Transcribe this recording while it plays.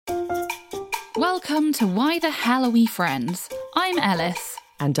Welcome to Why the Hell Are We Friends? I'm Ellis.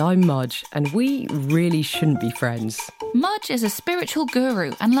 And I'm Mudge, and we really shouldn't be friends. Mudge is a spiritual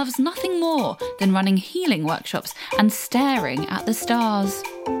guru and loves nothing more than running healing workshops and staring at the stars.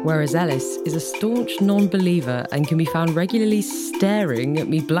 Whereas Ellis is a staunch non-believer and can be found regularly staring at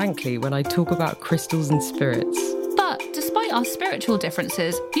me blankly when I talk about crystals and spirits. But despite our spiritual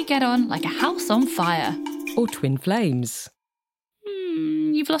differences, we get on like a house on fire. Or twin flames.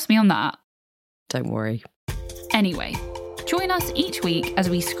 You've lost me on that. Don't worry. Anyway, join us each week as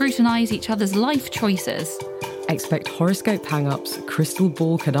we scrutinise each other's life choices. Expect horoscope hang-ups, crystal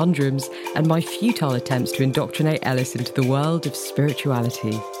ball conundrums, and my futile attempts to indoctrinate Ellis into the world of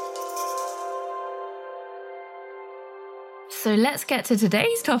spirituality. So let's get to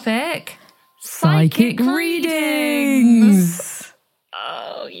today's topic. Psychic readings!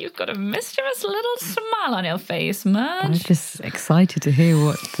 Oh, you've got a mischievous little smile on your face, Mudge. I'm just excited to hear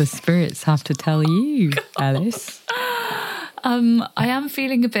what the spirits have to tell you, Ellis. I am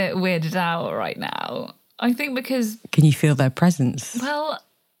feeling a bit weirded out right now. I think because... Can you feel their presence? Well,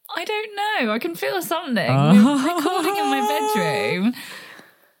 I don't know. I can feel something. We're recording in my bedroom.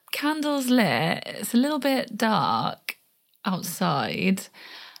 Candles lit. It's a little bit dark outside.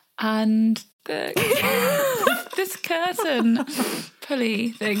 And this curtain pulley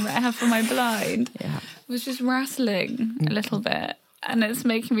thing that I have for my blind was just rattling a little bit. And it's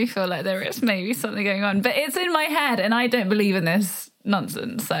making me feel like there is maybe something going on. But it's in my head and I don't believe in this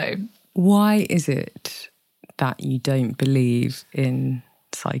nonsense, so... Why is it that you don't believe in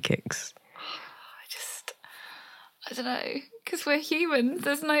psychics? I don't know, because we're human.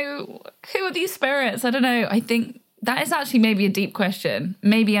 Who are these spirits? I don't know. I think that is actually maybe a deep question.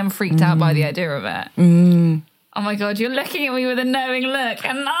 Maybe I'm freaked out by the idea of it. Oh my God, you're looking at me with a knowing look.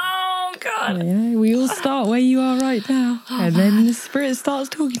 And oh God. Yeah, we all start where you are right now. And then the spirit starts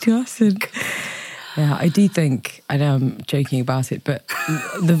talking to us. And yeah, I do think, I know I'm joking about it, but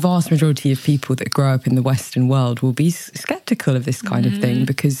the vast majority of people that grow up in the Western world will be sceptical of this kind of thing,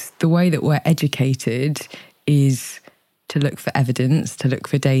 because the way that we're educated is to look for evidence, to look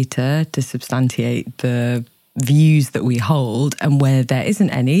for data, to substantiate the views that we hold. And where there isn't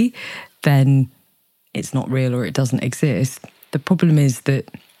any, then it's not real or it doesn't exist. The problem is that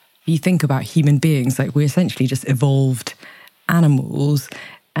you think about human beings, like we're essentially just evolved animals,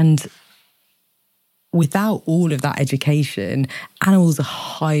 and without all of that education, animals are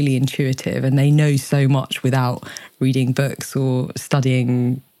highly intuitive and they know so much without reading books or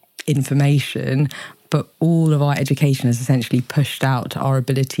studying information. But all of our education has essentially pushed out our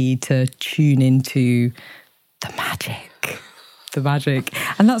ability to tune into the magic.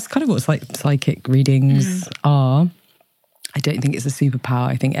 And that's kind of what psychic readings are. I don't think it's a superpower.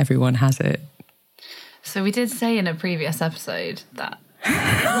 I think everyone has it. So we did say in a previous episode that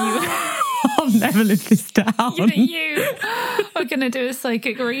I'll never live this down. you are going to do a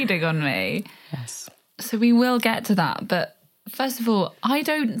psychic reading on me. Yes. So we will get to that. But first of all, I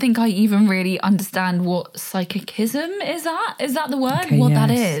don't think I even really understand what psychicism is. Is that the word? Okay, what yes, that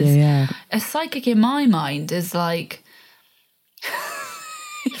is? Yeah. A psychic in my mind is like...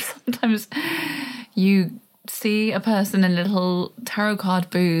 Sometimes you see a person in a little tarot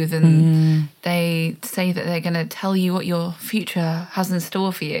card booth and they say that they're going to tell you what your future has in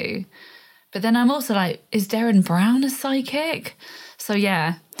store for you. But then I'm also like, is Darren Brown a psychic? So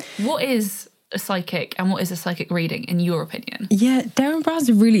yeah, what is a psychic and what is a psychic reading in your opinion? Yeah, Darren Brown's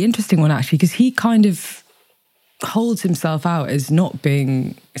a really interesting one actually, because he kind of holds himself out as not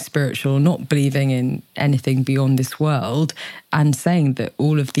being spiritual, not believing in anything beyond this world, and saying that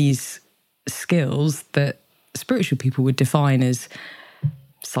all of these skills that spiritual people would define as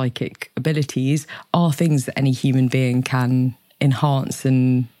psychic abilities are things that any human being can enhance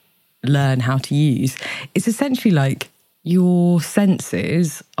and learn how to use. It's essentially like your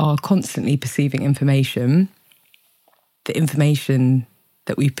senses are constantly perceiving information. The information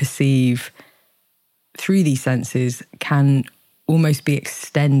that we perceive through these senses can almost be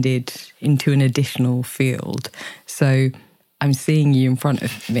extended into an additional field. So I'm seeing you in front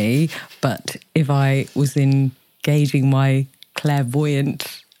of me, but if I was engaging my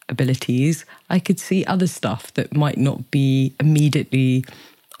clairvoyant abilities, I could see other stuff that might not be immediately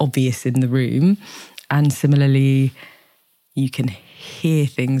obvious in the room. And similarly, you can hear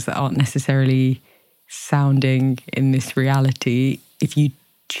things that aren't necessarily sounding in this reality if you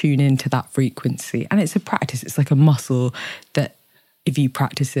tune into that frequency. And it's a practice. It's like a muscle that if you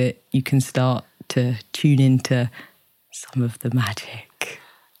practice it, you can start to tune into some of the magic.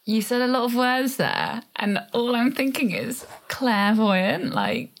 You said a lot of words there, and all I'm thinking is clairvoyant.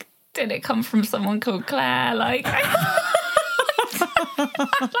 Like, did it come from someone called Claire? Like,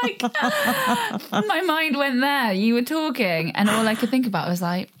 Like, my mind went there. You were talking, and all I could think about was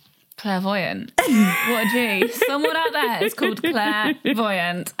like, clairvoyant. What a G. Someone out there is called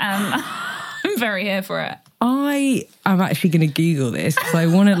clairvoyant, and I'm very here for it. I am actually going to Google this because I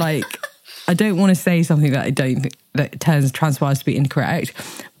want to I don't want to say something that I don't think that transpires to be incorrect,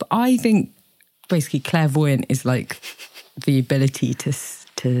 but I think basically clairvoyant is like the ability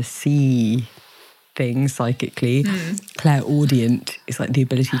to see things psychically. Clairaudient is like the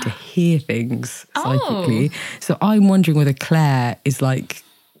ability to hear things psychically. So I'm wondering whether clair is like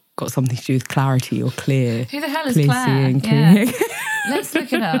got something to do with clarity or clear. Who the hell is clear Claire? seeing, Yeah. Let's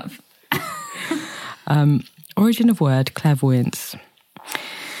look it up. Origin of word, clairvoyance.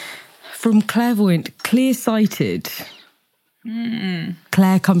 From clairvoyant, clear-sighted.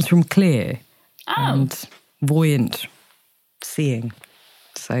 Clair comes from clear. And voyant, seeing.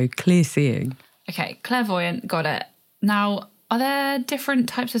 So clear seeing. Okay, clairvoyant, got it. Now, are there different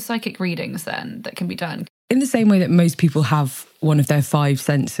types of psychic readings then that can be done? In the same way that most people have one of their 5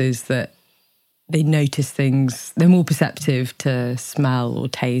 senses that they notice things, they're more perceptive to smell or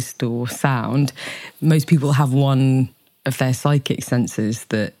taste or sound. Most people have one of their psychic senses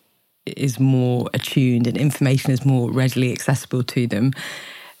that is more attuned and information is more readily accessible to them.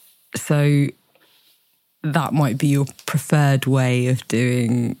 So that might be your preferred way of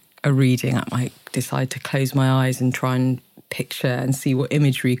doing a reading. I might decide to close my eyes and try and picture and see what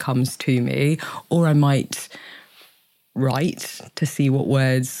imagery comes to me, or I might write to see what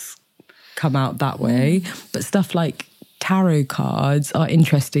words come out that way. But stuff like tarot cards are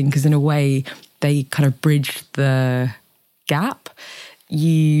interesting because in a way they kind of bridge the gap.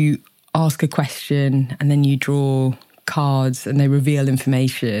 You ask a question and then you draw cards and they reveal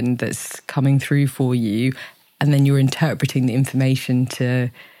information that's coming through for you, and then you're interpreting the information to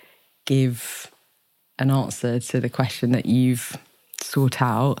give an answer to the question that you've sought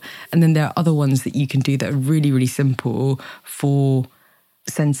out. And then there are other ones that you can do that are really, really simple for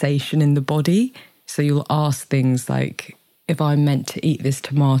sensation in the body. So you'll ask things like, if I'm meant to eat this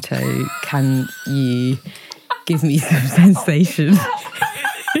tomato, can you give me some sensation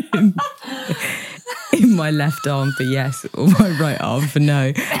in my left arm for yes or my right arm for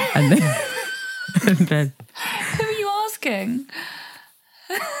no? And then Who are you asking?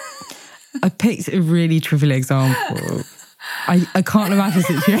 I picked a really trivial example. I can't imagine a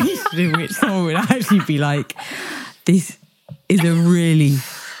situation in which someone would actually be like, this is a really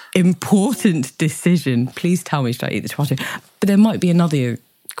important decision. Please tell me, should I eat the tomato? But there might be another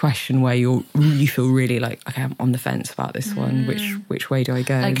question where you feel really like, okay, I'm on the fence about this one. Which way do I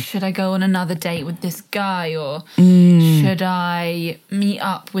go? Like, should I go on another date with this guy, or should I meet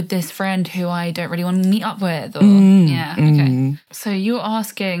up with this friend who I don't really want to meet up with? Or okay. So you're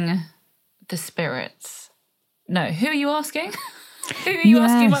asking the spirits. No, who are you asking? Who are you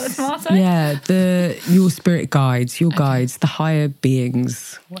asking about the tomato? Yeah, your spirit guides, your guides, the higher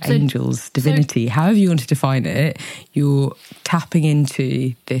beings, angels, divinity, however you want to define it. You're tapping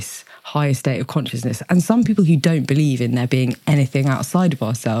into this higher state of consciousness. And some people who don't believe in there being anything outside of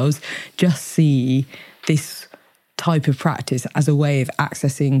ourselves just see this type of practice as a way of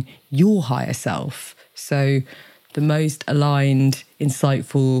accessing your higher self. So the most aligned,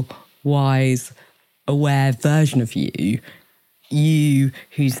 insightful, wise, aware version of you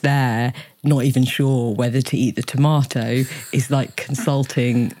who's there, not even sure whether to eat the tomato, is like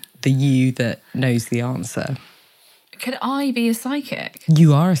consulting the you that knows the answer. Could I be a psychic?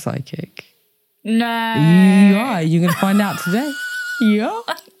 You are a psychic. No. You are. You're going to find out today. Yeah. Oh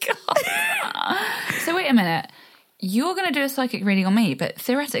my God. So wait a minute. You're going to do a psychic reading on me, but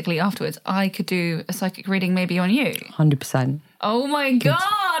theoretically afterwards I could do a psychic reading maybe on you. 100%. Oh my God,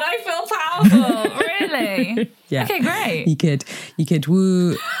 I feel powerful. Really? Yeah. Okay, great. You could.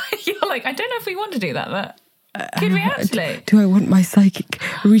 Woo. You're like, I don't know if we want to do that, but could we actually? Do I want my psychic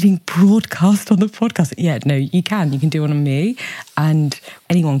reading broadcast on the podcast? Yeah, no, you can. You can do one on me, and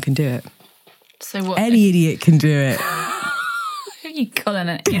anyone can do it. So what? Any idiot can do it. Who are you calling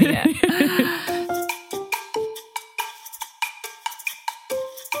an idiot?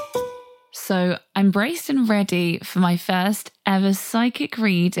 So I'm braced and ready for my first ever psychic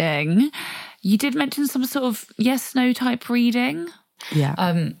reading. You did mention some sort of yes/no type reading.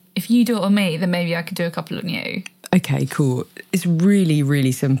 Yeah. If you do it on me, then maybe I could do a couple on you. Okay, cool. It's really,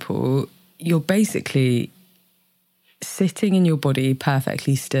 really simple. You're basically sitting in your body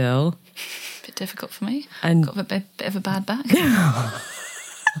perfectly still. Bit difficult for me. And got a bit of a bad back.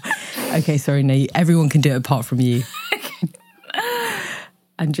 Okay, sorry, no, everyone can do it apart from you.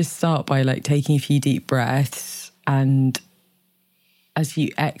 And just start by like taking a few deep breaths, and as you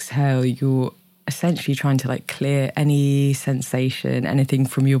exhale, you're essentially trying to like clear any sensation, anything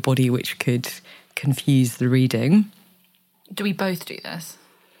from your body which could confuse the reading. Do we both do this?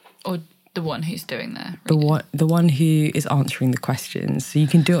 Or the one who's doing the reading? The one who is answering the questions. So you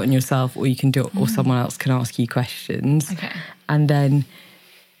can do it on yourself, or you can do it, or someone else can ask you questions. Okay. And then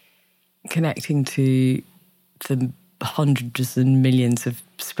connecting to the hundreds and millions of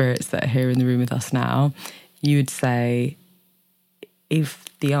spirits that are here in the room with us now, you would say, if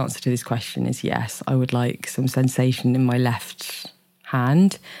the answer to this question is yes, I would like some sensation in my left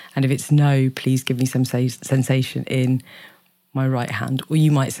hand. And if it's no, please give me some sensation in my right hand. Or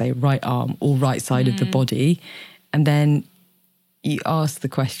you might say right arm or right side of the body. And then you ask the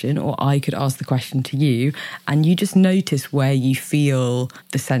question, or I could ask the question to you, and you just notice where you feel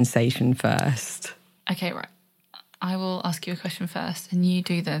the sensation first. Okay, right. I will ask you a question first, and you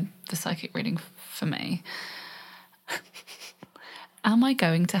do the psychic reading for me. Am I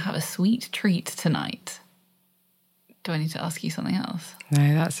going to have a sweet treat tonight? Do I need to ask you something else?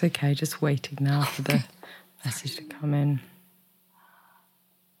 No, that's okay. Just waiting now for the message to come in.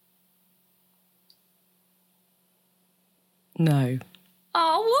 No.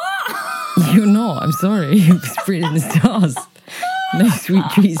 Oh, what? You're not. I'm sorry. It's written in the stars. No sweet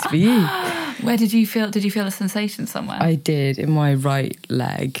treats for you. Where did you feel a sensation somewhere? I did, in my right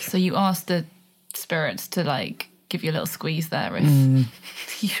leg. So you asked the spirits to like give you a little squeeze there. You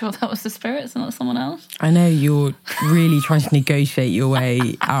sure that was the spirits and not someone else? I know you're really trying to negotiate your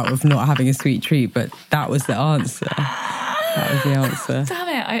way out of not having a sweet treat, but that was the answer. That was the answer.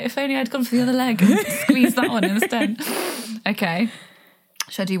 Damn it. If only I'd gone for the other leg and squeezed that one instead. Okay.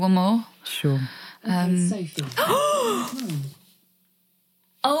 Shall I do one more? Sure. Sophie.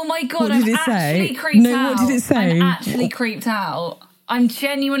 Oh my God, What did it say? Actually creeped No, out. what did it say? I'm actually creeped out. I'm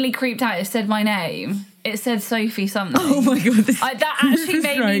genuinely creeped out. It said my name. It said Sophie something. Oh my God. That actually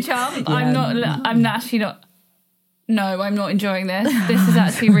made me jump. Yeah. I'm actually not. No, I'm not enjoying this. This is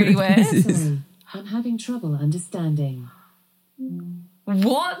actually really weird. Sorry, I'm having trouble understanding.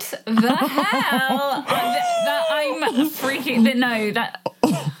 What the hell? I'm freaking. No, that.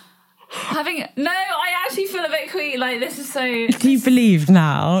 I actually feel a bit queasy. Like, this is so. Do you believe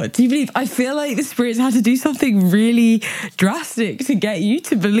now? Do you believe? I feel like the spirits had to do something really drastic to get you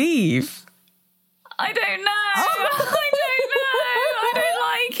to believe. I don't know. I don't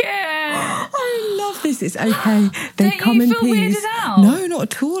like it. I love this. It's okay. They Don't come you in feel peace. weirded out? No, not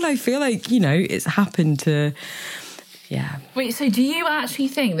at all. I feel like, it's happened to. Yeah. Wait, so do you actually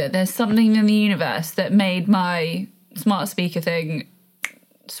think that there's something in the universe that made my smart speaker thing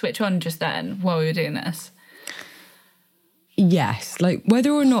switch on just then while we were doing this? Yes, like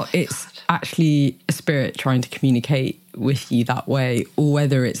whether or not it's actually a spirit trying to communicate with you that way, or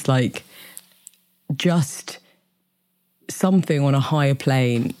whether it's like just something on a higher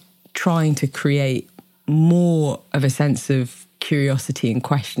plane trying to create more of a sense of curiosity and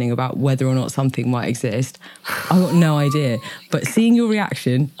questioning about whether or not something might exist. I've got no idea. But seeing your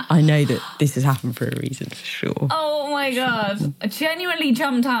reaction, I know that this has happened for a reason, for sure. Oh my God. I genuinely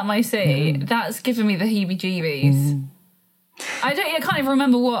jumped out my seat. That's given me the heebie-jeebies. I can't even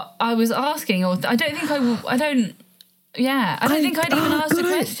remember what I was asking, or I don't think I don't think I'd even asked a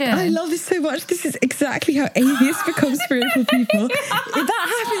question. I love this so much. This is exactly how atheists become spiritual people. If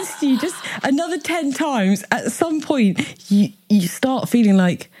that happens to you just another 10 times, at some point you start feeling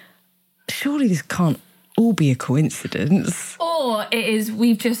like, surely this can't all be a coincidence. Or it is,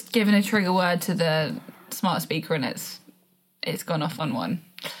 we've just given a trigger word to the smart speaker and it's gone off on one.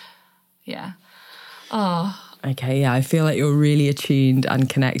 Yeah. Oh. Okay, yeah, I feel like you're really attuned and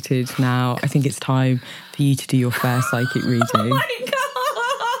connected now. I think it's time for you to do your first psychic reading. Oh my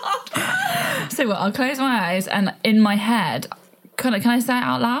God! So what, I'll close my eyes and in my head, can I say it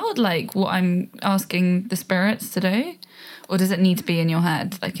out loud, like what I'm asking the spirits to do? Or does it need to be in your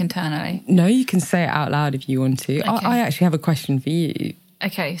head, like internally? No, you can say it out loud if you want to. Okay. I actually have a question for you.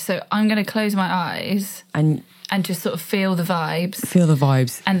 Okay, so I'm going to close my eyes And just sort of feel the vibes. feel the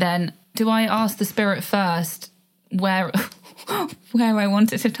vibes. And then, do I ask the spirit first where I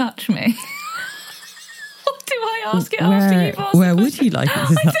want it to touch me? Or do I ask it after you've asked Where the would question? you like it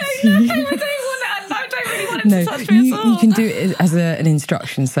to touch I you? don't really want it to touch me at all. You can do it as an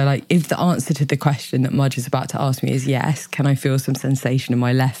instruction. So, like, if the answer to the question that Mudge is about to ask me is yes, can I feel some sensation in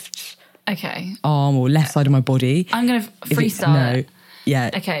my left Okay. arm or left side of my body? I'm going to If it's freestyle no, it. yeah.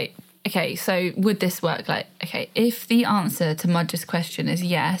 Okay, so would this work? Like, okay, if the answer to Mudge's question is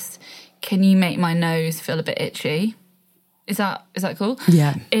yes, can you make my nose feel a bit itchy? Is that cool?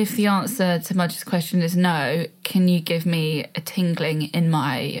 Yeah. If the answer to Mudge's question is no, can you give me a tingling in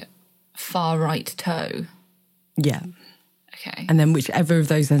my far right toe? Yeah. Okay. And then whichever of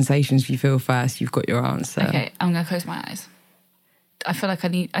those sensations you feel first, you've got your answer. Okay, I'm going to close my eyes. I feel like I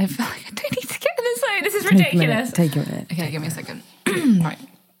don't need to get in the zone. This is Take a ridiculous. minute. Take a minute. Okay, give me a second. Right.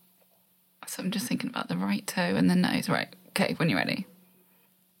 So I'm just thinking about the right toe and the nose. Right. Okay, when you're ready.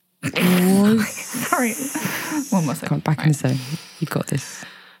 Sorry. One more second. Come on, back in the zone. You've got this.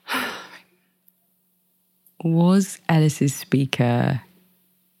 Was Ellis's speaker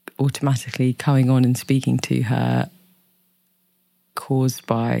automatically coming on and speaking to her caused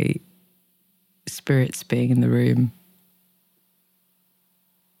by spirits being in the room?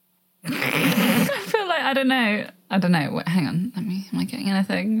 I feel like, I don't know. Wait, hang on. Am I getting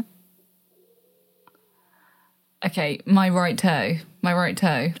anything? Okay, my right toe.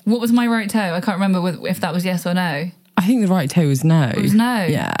 What was my right toe? I can't remember if that was yes or no. I think the right toe was no. It was no.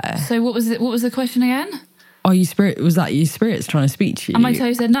 Yeah. So what was it? What was the question again? Are you spirit? Was that your spirits trying to speak to you? And my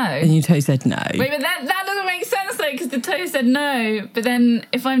toe said no. And your toe said no. Wait, but that doesn't make sense though, because the toe said no. But then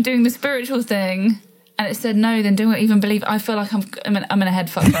if I'm doing the spiritual thing and it said no, then do I even believe? I feel like I'm in a head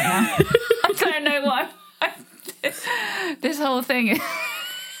fuck right now. I don't know what this whole thing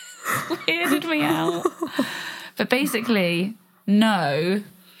weirded me out. But basically, no.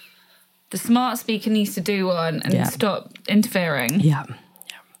 The smart speaker needs to do one and stop interfering. Yeah.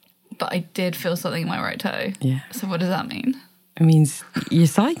 But I did feel something in my right toe. Yeah. So what does that mean? It means you're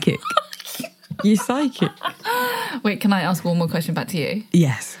psychic. You're psychic. Wait, can I ask one more question back to you?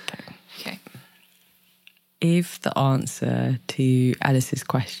 Yes. Okay. If the answer to Alice's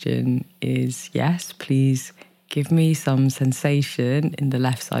question is yes, please give me some sensation in the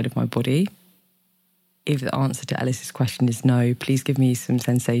left side of my body. If the answer to Alice's question is no, please give me some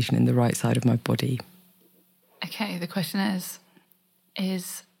sensation in the right side of my body. Okay, the question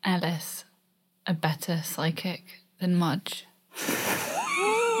is Alice a better psychic than Mudge?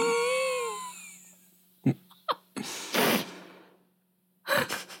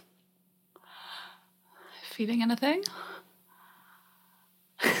 Feeling anything?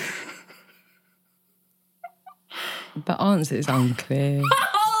 The answer is unclear.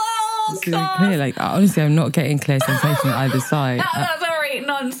 Oh, It's really clear. Like, honestly, I'm not getting clear sensation on either side. That's alright,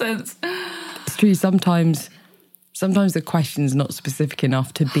 nonsense. It's true. Sometimes the question's not specific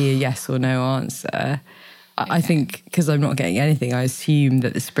enough to be a yes or no answer. I think because I'm not getting anything, I assume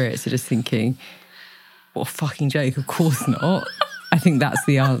that the spirits are just thinking, what a fucking joke, of course not. I think that's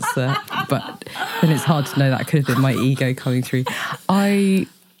the answer. But then it's hard to know. That could have been my ego coming through. I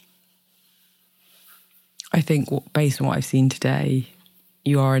think based on what I've seen today,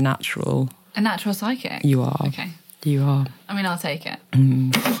 you are a natural. A natural psychic? You are. Okay. You are. I mean, I'll take it.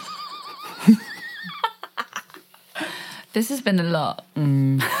 This has been a lot.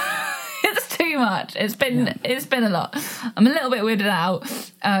 It's too much. It's been a lot. I'm a little bit weirded out.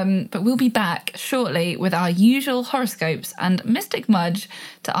 But we'll be back shortly with our usual horoscopes and Mystic Mudge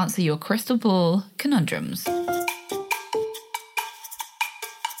to answer your crystal ball conundrums.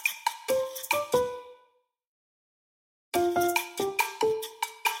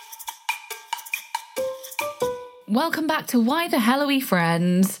 Welcome back to Why the Hell Are We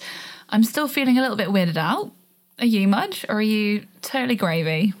Friends? I'm still feeling a little bit weirded out. Are you, Mudge, or are you totally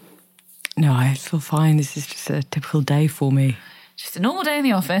gravy? No, I feel fine. This is just a typical day for me. Just a normal day in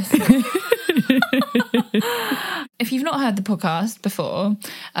the office. If you've not heard the podcast before,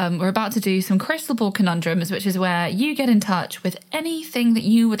 we're about to do some crystal ball conundrums, which is where you get in touch with anything that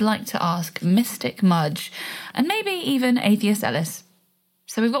you would like to ask Mystic Mudge and maybe even Atheist Ellis.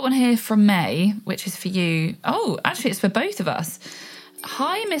 So we've got one here from May, which is for you. Oh, actually, it's for both of us.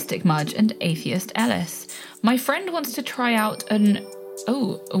 Hi, Mystic Mudge and Atheist Ellis. My friend wants to try out a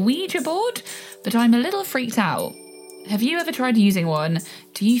Ouija board, but I'm a little freaked out. Have you ever tried using one?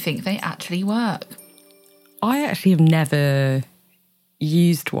 Do you think they actually work? I actually have never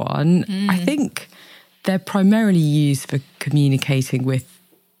used one. I think they're primarily used for communicating with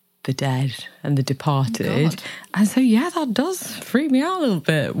the dead and the departed. God. And so, yeah, that does freak me out a little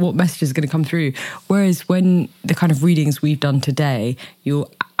bit, what message is going to come through. Whereas when the kind of readings we've done today, you're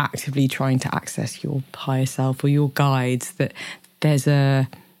actively trying to access your higher self or your guides, that there's a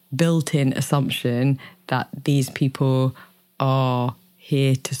built-in assumption that these people are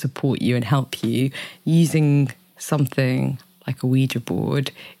here to support you and help you. Using something like a Ouija board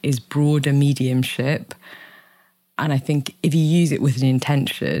is broader mediumship. And I think if you use it with an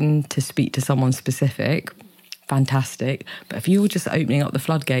intention to speak to someone specific, fantastic. But if you're just opening up the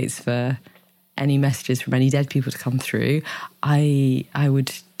floodgates for any messages from any dead people to come through, I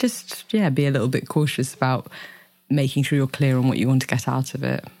would just, be a little bit cautious about making sure you're clear on what you want to get out of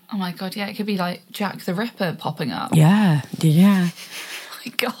it. Oh my God, yeah, it could be like Jack the Ripper popping up. Yeah. Oh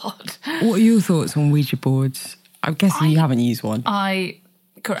my God. What are your thoughts on Ouija boards? I'm guessing you haven't used one.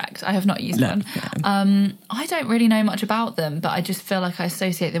 Correct. I have not used one. I don't really know much about them, but I just feel like I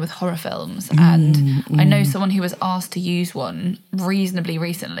associate them with horror films. And I know someone who was asked to use one reasonably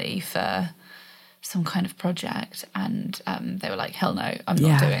recently for some kind of project, and they were like, hell no, I'm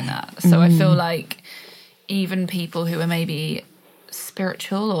not doing that. So I feel like even people who are maybe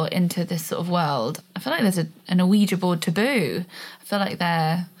spiritual or into this sort of world, I feel like there's an Ouija board taboo. I feel like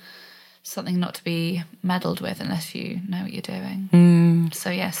they're something not to be meddled with unless you know what you're doing. So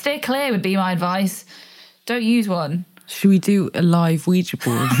yeah, steer clear would be my advice. Don't use one. Should we do a live Ouija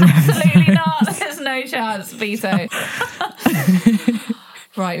board? Absolutely not. There's no chance, Vito.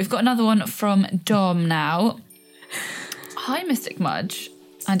 Right, we've got another one from Dom now. Hi, Mystic Mudge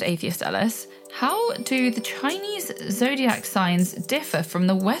and Atheist Ellis. How do the Chinese zodiac signs differ from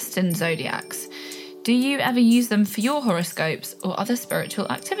the Western zodiacs? Do you ever use them for your horoscopes or other spiritual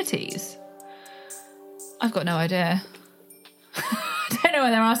activities? I've got no idea. I don't know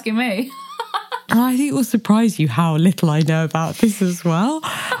why they're asking me. I think it will surprise you how little I know about this as well.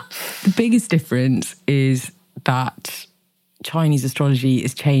 The biggest difference is that Chinese astrology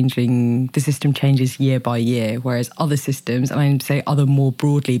is changing, the system changes year by year, whereas other systems, and I say other more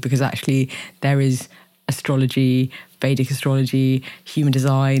broadly because actually there is astrology, Vedic astrology, human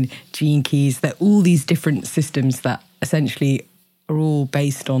design, gene keys, they're all these different systems that essentially are all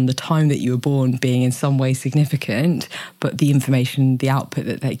based on the time that you were born being in some way significant, but the information, the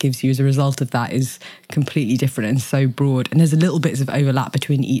output that gives you as a result of that is completely different and so broad. And there's a little bits of overlap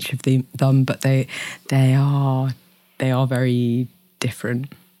between each of them, but they are very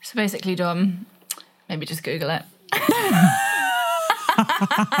different. So basically, Dom, maybe just Google it.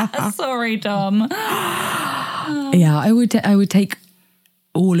 Sorry, Dom. Yeah, I would take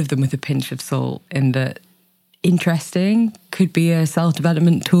all of them with a pinch of salt in that interesting, could be a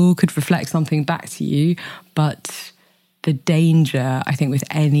self-development tool, could reflect something back to you, but the danger, I think, with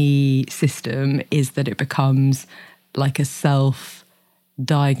any system is that it becomes like a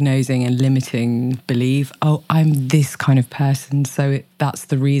self-diagnosing and limiting belief. Oh, I'm this kind of person, so that's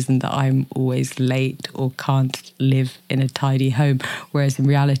the reason that I'm always late or can't live in a tidy home. Whereas in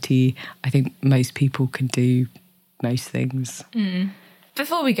reality, I think most people can do most things.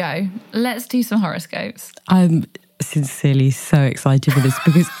 Before we go, let's do some horoscopes. I'm sincerely so excited for this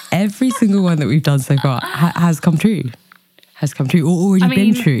because every single one that we've done so far has come true. Has come true or already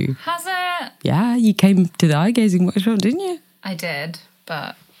been true. Has it? Yeah, you came to the eye-gazing workshop, didn't you? I did,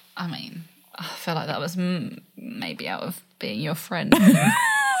 but I feel like that was maybe out of being your friend.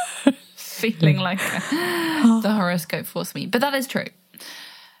 Feeling like the horoscope forced me. But that is true.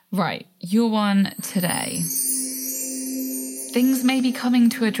 Right, your one today. Things may be coming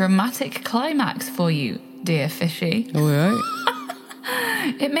to a dramatic climax for you, dear Fishy. All right.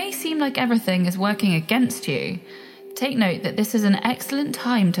 It may seem like everything is working against you. Take note that this is an excellent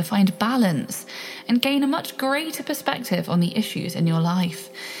time to find balance and gain a much greater perspective on the issues in your life.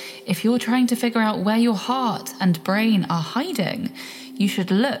 If you're trying to figure out where your heart and brain are hiding, you should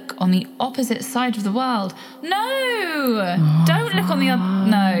look on the opposite side of the world. No! Don't look on the other...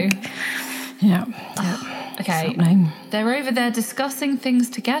 No. Yeah. Okay. They're over there discussing things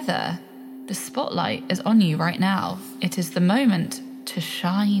together. The spotlight is on you right now. It is the moment to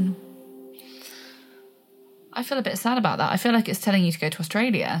shine. I feel a bit sad about that. I feel like it's telling you to go to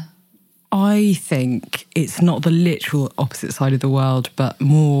Australia. I think it's not the literal opposite side of the world, but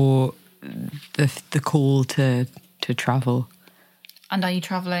more the call to travel. And are you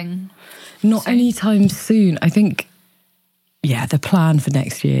travelling? Not anytime soon. I think, yeah, the plan for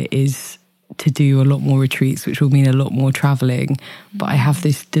next year is to do a lot more retreats, which will mean a lot more travelling. But I have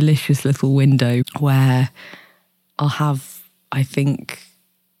this delicious little window where I'll have, I think,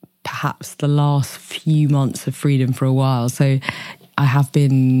 perhaps the last few months of freedom for a while. So I have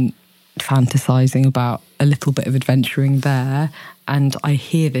been fantasizing about a little bit of adventuring there. And I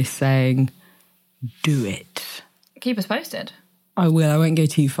hear this saying, do it. Keep us posted. I will. I won't go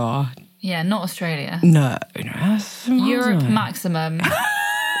too far. Yeah, not Australia. No. Europe maximum.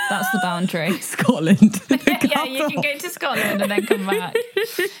 That's the boundary. Scotland. Yeah, you can go to Scotland and then come back.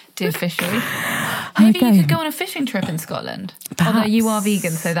 Dear Fishy. Maybe you could go on a fishing trip in Scotland. Perhaps. Although you are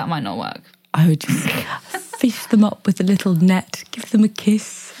vegan, so that might not work. I would just fish them up with a little net, give them a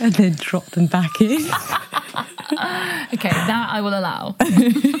kiss, and then drop them back in. Okay, that I will allow.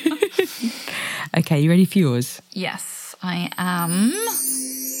 Okay, you ready for yours? Yes, I am.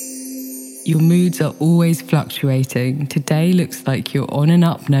 Your moods are always fluctuating. Today looks like you're on an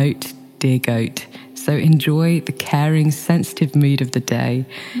up note, dear goat. So enjoy the caring, sensitive mood of the day.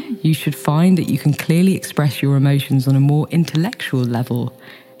 You should find that you can clearly express your emotions on a more intellectual level.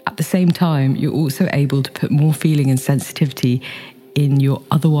 At the same time, you're also able to put more feeling and sensitivity in your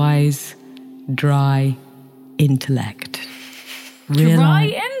otherwise dry intellect. Dry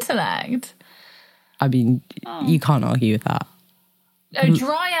intellect? I mean, you can't argue with that. Oh,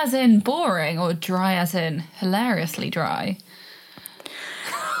 dry as in boring or dry as in hilariously dry?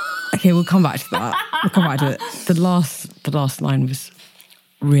 Okay, we'll come back to that. We'll come back to it. The last line was,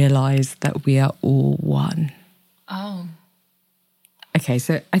 realise that we are all one. Oh. Okay,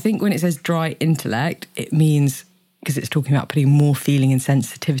 so I think when it says dry intellect, it means, because it's talking about putting more feeling and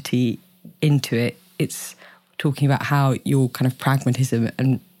sensitivity into it, it's talking about how your kind of pragmatism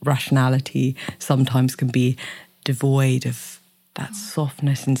and rationality sometimes can be devoid of that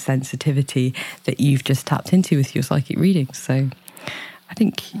softness and sensitivity that you've just tapped into with your psychic readings. So I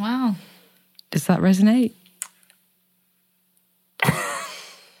think... Wow. Does that resonate?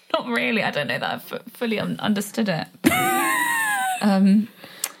 Not really. I don't know that I've fully understood it.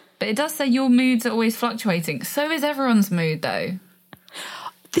 But it does say your moods are always fluctuating. So is everyone's mood, though.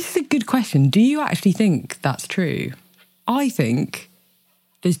 This is a good question. Do you actually think that's true? I think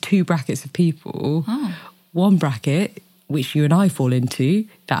there's two brackets of people. Oh. One bracket, which you and I fall into,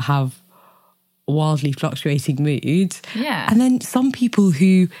 that have wildly fluctuating moods. Yeah. And then some people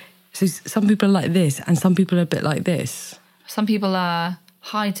who... So some people are like this and some people are a bit like this. Some people are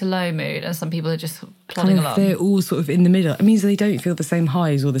high to low mood and some people are just plodding along. They're all sort of in the middle. It means they don't feel the same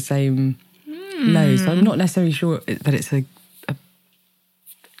highs or the same lows. So I'm not necessarily sure that it's a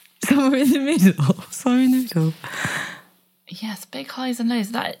somewhere in the middle. Somewhere in the middle. Yes, big highs and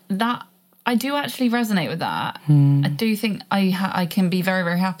lows. That I do actually resonate with that. I do think I can be very,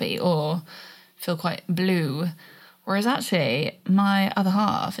 very happy or feel quite blue. Whereas actually, my other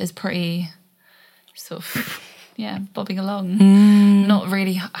half is pretty sort of, bobbing along. Not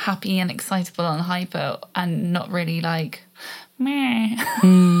really happy and excitable and hyper and not really like, meh.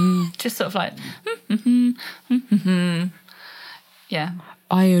 Just sort of like, yeah.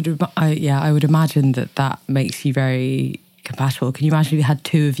 I would imagine that makes you very compatible. Can you imagine if you had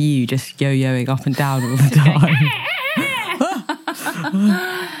two of you just yo-yoing up and down all the time?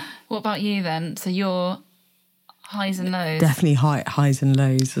 What about you then? So you're highs and lows? Definitely highs and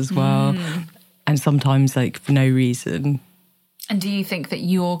lows as well. And sometimes like for no reason. And do you think that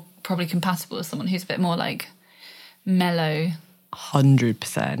you're probably compatible with someone who's a bit more like mellow? 100%.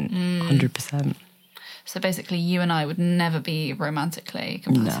 100%. So basically you and I would never be romantically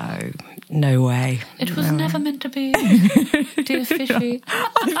compatible. No way. It was never meant to be, dear Fishy.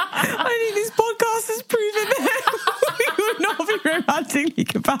 I think this podcast has proven that we would not be romantically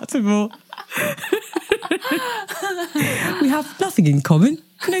compatible. We have nothing in common,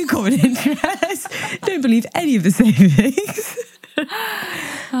 no common interests, don't believe any of the same things.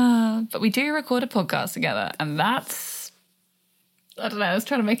 But we do record a podcast together, and that's... I don't know, I was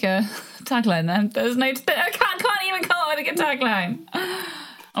trying to make a tagline there. There's no... I can't even come up with a good tagline.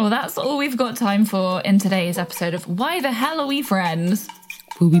 Well, that's all we've got time for in today's episode of Why the Hell Are We Friends?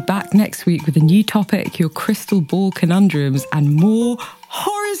 We'll be back next week with a new topic, your crystal ball conundrums, and more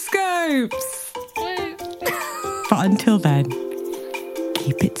horoscopes. But until then,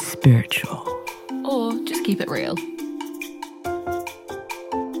 keep it spiritual. Or just keep it real.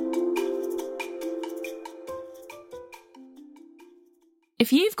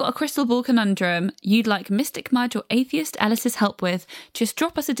 If you've got a crystal ball conundrum you'd like Mystic Mudge or Atheist Alice's help with, just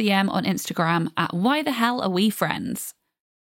drop us a DM on Instagram at Why the Hell Are We Friends?